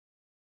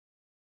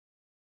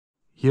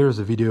Here's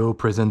a video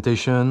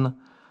presentation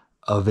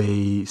of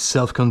a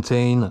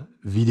self-contained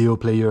video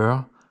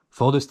player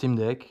for the Steam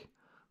Deck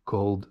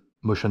called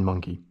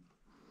MotionMonkey.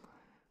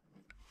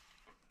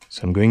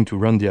 So I'm going to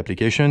run the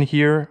application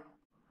here.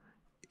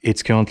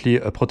 It's currently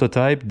a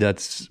prototype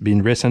that's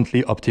been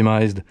recently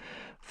optimized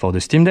for the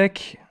Steam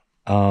Deck.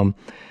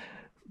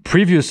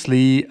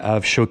 Previously,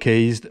 I've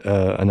showcased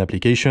an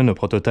application, a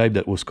prototype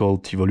that was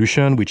called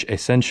Tevolution, which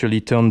essentially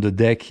turned the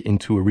deck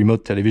into a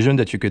remote television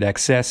that you could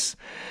access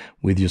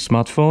with your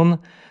smartphone.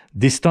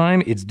 This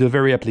time, it's the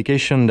very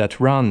application that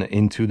ran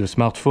into the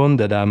smartphone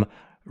that I'm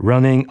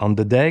running on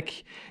the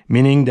deck,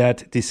 meaning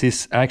that this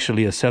is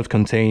actually a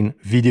self-contained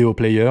video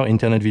player,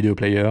 internet video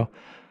player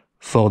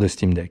for the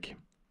Steam Deck.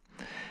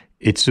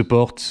 It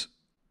supports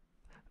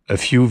a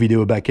few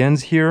video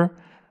backends here: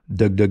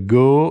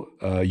 DuckDuckGo,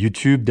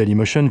 YouTube,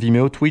 Dailymotion,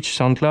 Vimeo, Twitch,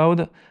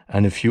 SoundCloud,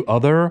 and a few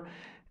other.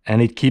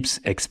 And it keeps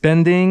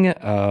expanding.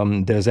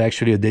 There's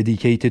actually a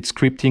dedicated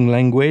scripting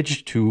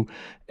language to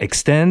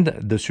extend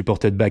the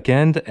supported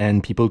backend,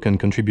 and people can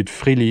contribute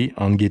freely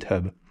on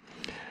GitHub.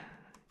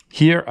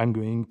 Here, I'm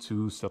going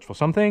to search for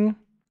something.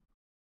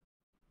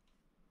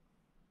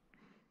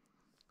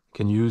 You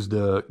can use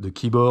the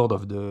keyboard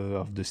of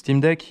the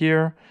Steam Deck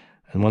here.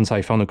 And once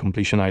I found a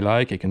completion I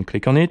like, I can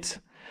click on it.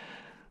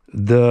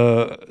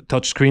 The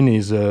touchscreen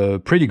is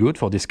pretty good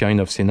for this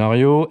kind of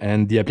scenario,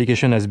 and the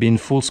application has been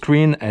full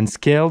screen and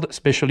scaled,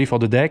 especially for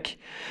the deck.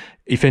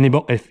 If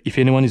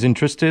anyone is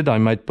interested, I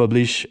might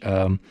publish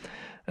a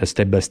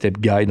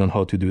step-by-step guide on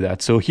how to do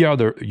that. So here are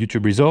the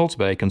YouTube results,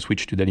 but I can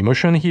switch to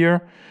Dailymotion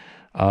here,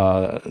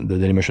 the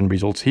Dailymotion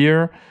results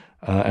here.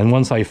 And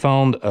once I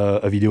found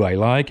a video I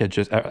like,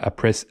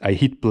 I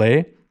hit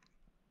play,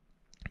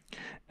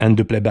 and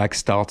the playback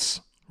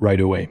starts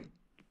right away.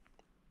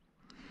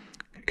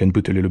 I can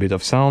put a little bit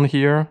of sound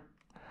here.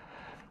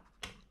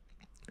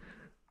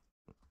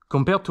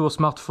 Compared to a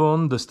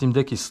smartphone, the Steam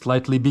Deck is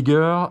slightly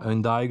bigger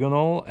in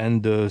diagonal,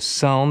 and the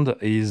sound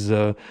is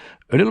a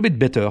little bit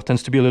better,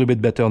 tends to be a little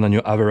bit better than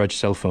your average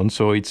cell phone,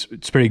 so it's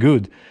pretty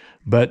good.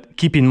 But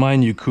keep in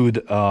mind you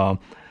could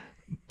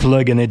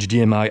plug an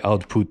HDMI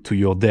output to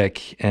your deck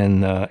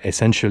and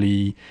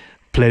essentially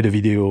play the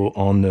video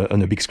on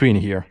a big screen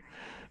here.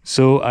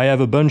 So I have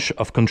a bunch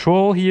of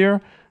control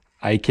here.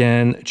 I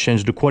can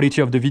change the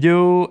quality of the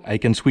video. I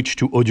can switch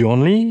to audio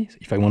only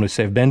if I want to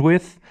save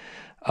bandwidth.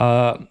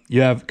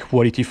 You have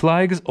quality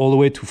flags all the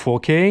way to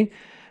 4K.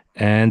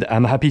 And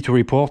I'm happy to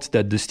report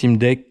that the Steam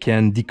Deck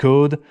can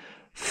decode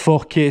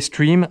 4K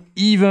stream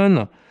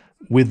even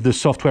with the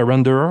software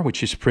renderer,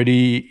 which is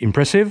pretty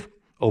impressive,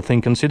 all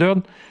things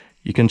considered.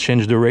 You can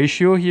change the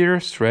ratio here,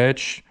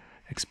 stretch,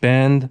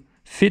 expand,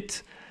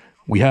 fit.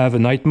 We have a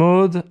night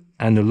mode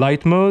and a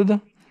light mode.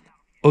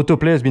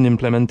 Autoplay has been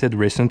implemented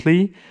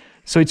recently,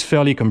 so it's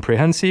fairly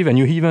comprehensive, and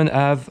you even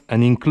have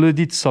an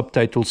included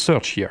subtitle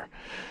search here.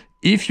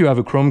 If you have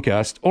a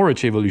Chromecast or a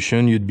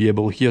tevolution, you'd be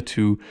able here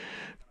to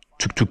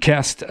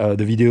cast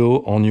the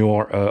video on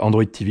your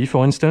Android TV,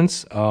 for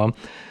instance.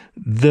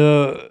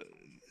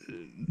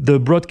 The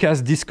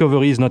broadcast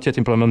discovery is not yet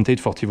implemented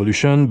for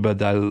tevolution,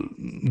 but I'll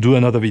do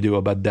another video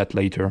about that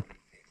later.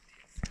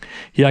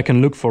 Here I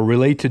can look for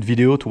related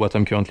video to what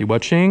I'm currently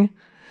watching,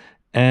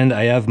 and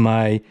I have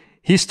my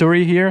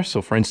history here.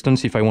 So for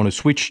instance, if I want to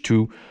switch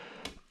to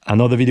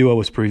another video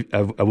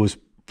I was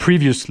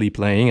previously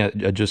playing,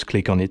 I just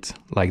click on it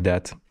like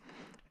that,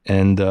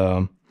 and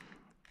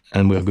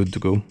we're good to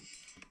go.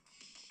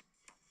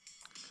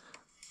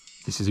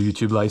 This is a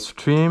YouTube live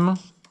stream.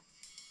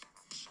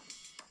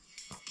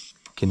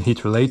 Can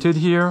hit related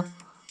here.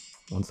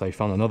 Once I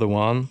found another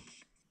one,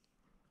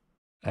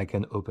 I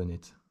can open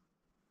it.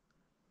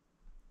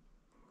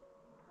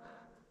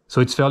 So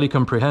it's fairly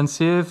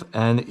comprehensive,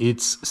 and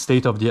it's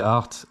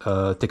state-of-the-art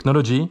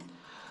technology.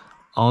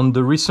 On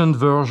the recent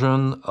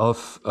version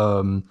of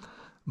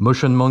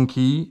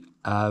MotionMonkey,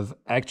 I've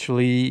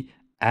actually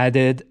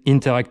added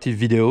interactive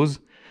videos.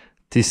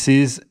 This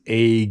is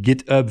a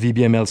GitHub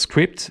VBML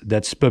script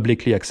that's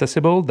publicly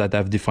accessible, that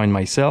I've defined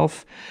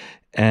myself.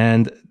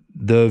 And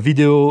the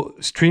video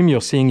stream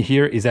you're seeing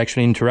here is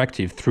actually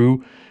interactive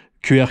through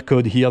QR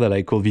code here that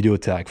I call video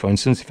tag. For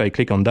instance, if I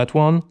click on that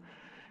one,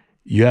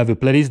 you have a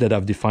playlist that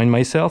I've defined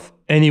myself.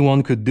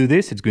 Anyone could do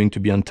this. It's going to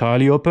be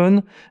entirely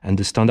open, and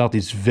the standard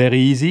is very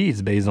easy.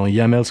 It's based on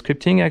YAML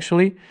scripting,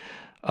 actually.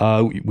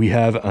 We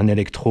have an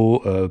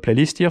electro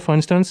playlist here, for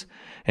instance.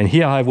 And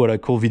here I have what I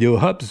call video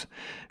hubs.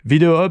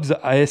 Video hubs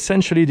are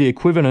essentially the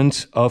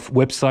equivalent of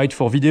website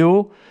for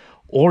video,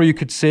 or you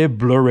could say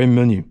Blu-ray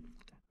menu.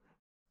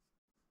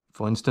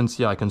 For instance,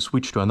 here I can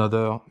switch to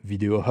another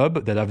video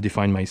hub that I've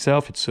defined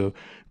myself. It's a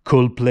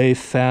Coldplay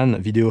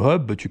fan video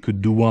hub, but you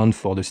could do one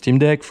for the Steam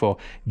Deck, for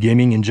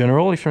gaming in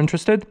general, if you're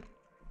interested.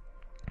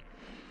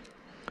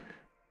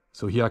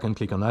 So here I can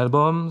click on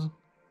albums.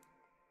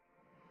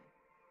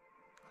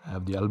 I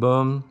have the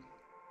album,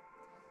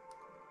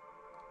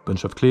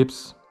 bunch of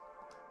clips,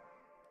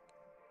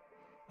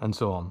 and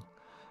so on.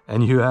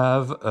 And you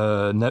have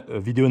a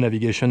video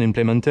navigation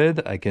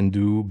implemented. I can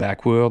do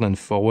backward and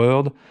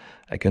forward.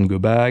 I can go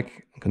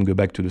back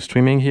to the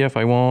streaming here if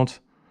I want.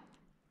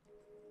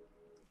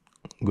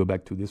 Go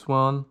back to this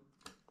one.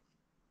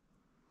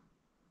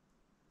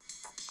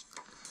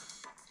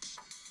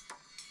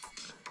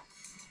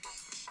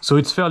 So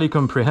it's fairly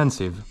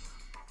comprehensive.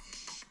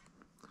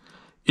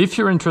 If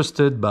you're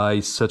interested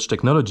by such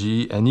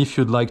technology and if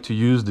you'd like to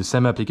use the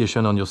same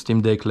application on your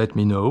Steam Deck, let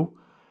me know.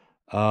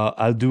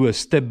 I'll do a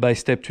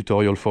step-by-step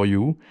tutorial for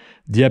you.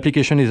 The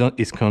application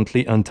is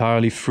currently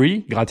entirely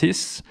free,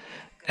 gratis,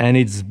 and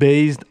it's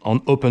based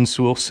on open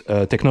source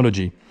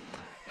technology.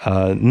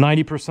 80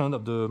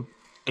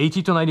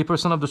 to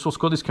 90% of the source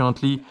code is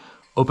currently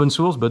open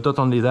source, but not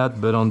only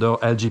that, but under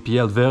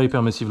LGPL, very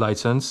permissive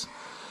license.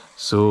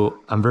 So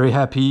I'm very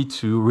happy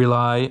to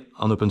rely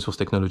on open source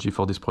technology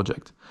for this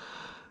project.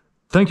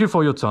 Thank you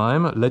for your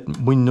time. Let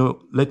me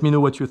know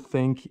what you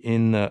think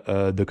in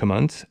the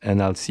comments,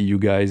 and I'll see you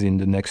guys in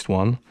the next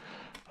one,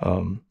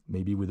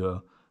 maybe with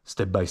a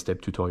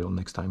step-by-step tutorial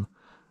next time.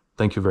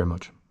 Thank you very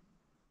much.